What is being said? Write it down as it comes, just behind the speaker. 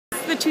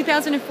the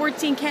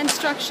 2014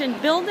 Canstruction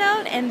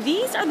build-out, and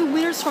these are the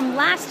winners from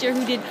last year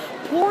who did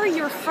Pour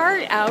Your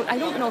Heart Out. I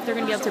don't know if they're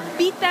going to be able to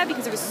beat that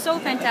because it was so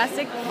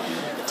fantastic.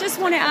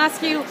 Just want to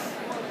ask you,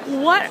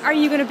 what are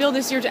you going to build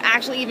this year to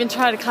actually even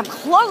try to come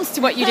close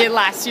to what you did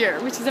last year,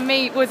 which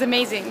is was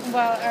amazing?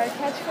 Well, our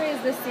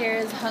catchphrase this year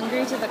is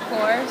hungry to the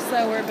core,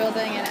 so we're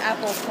building an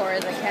apple core,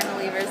 the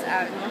cantilevers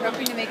out, and we're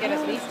hoping to make it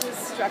at least as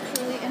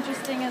structurally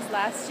interesting as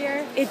last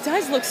year. It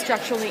does look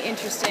structurally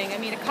interesting. I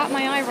mean, it caught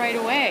my eye right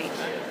away.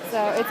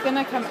 So it's going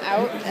to come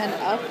out and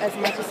up as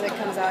much as it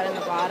comes out in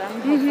the bottom,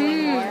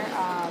 hopefully more.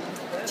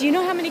 Do you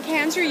know how many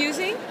cans you're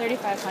using?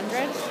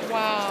 3,500.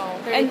 Wow.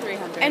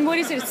 3,300. And what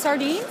is it,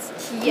 sardines?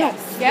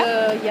 Yes.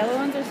 Yep. The yellow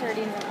ones are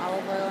sardines and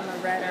olive oil, and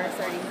the red are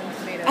sardines and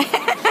tomatoes.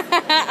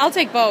 I'll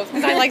take both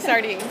because I like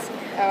sardines.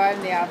 Oh,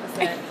 I'm the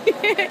opposite.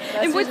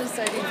 That's just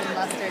sardines and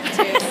mustard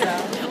too.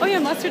 So. Oh yeah,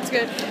 mustard's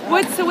good.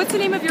 So what's the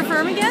name of your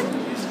firm again?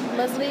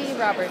 Leslie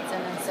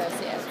Robertson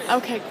Associates.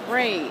 Okay,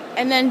 great.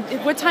 And then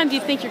what time do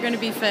you think you're going to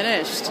be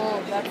finished?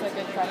 Oh, that's a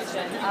good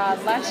question.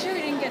 Last year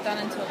we didn't get done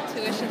until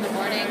 2-ish in the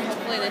morning.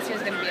 Hopefully this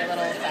year's going to be a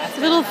little faster.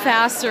 A little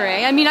faster,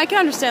 eh? I mean, I can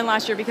understand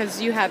last year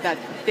because you have that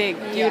big,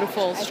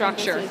 beautiful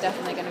structure. I think this is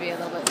definitely going to be a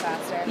little bit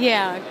faster.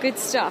 Yeah, good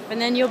stuff. And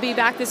then you'll be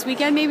back this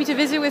weekend maybe to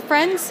visit with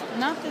friends?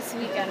 Not this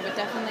weekend, but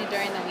definitely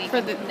during the week.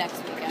 For the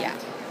next weekend. Yeah,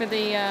 for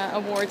the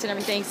awards and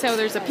everything. So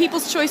there's a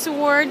People's Choice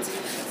Awards.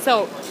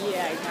 So,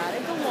 yeah, I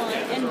gotta go on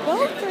and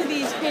vote for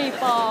these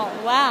people.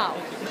 Wow.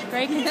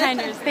 Great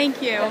contenders.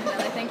 Thank you.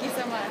 Definitely. Thank you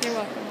so much. You're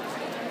welcome.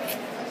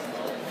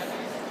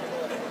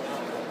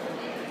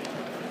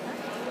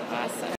 Awesome.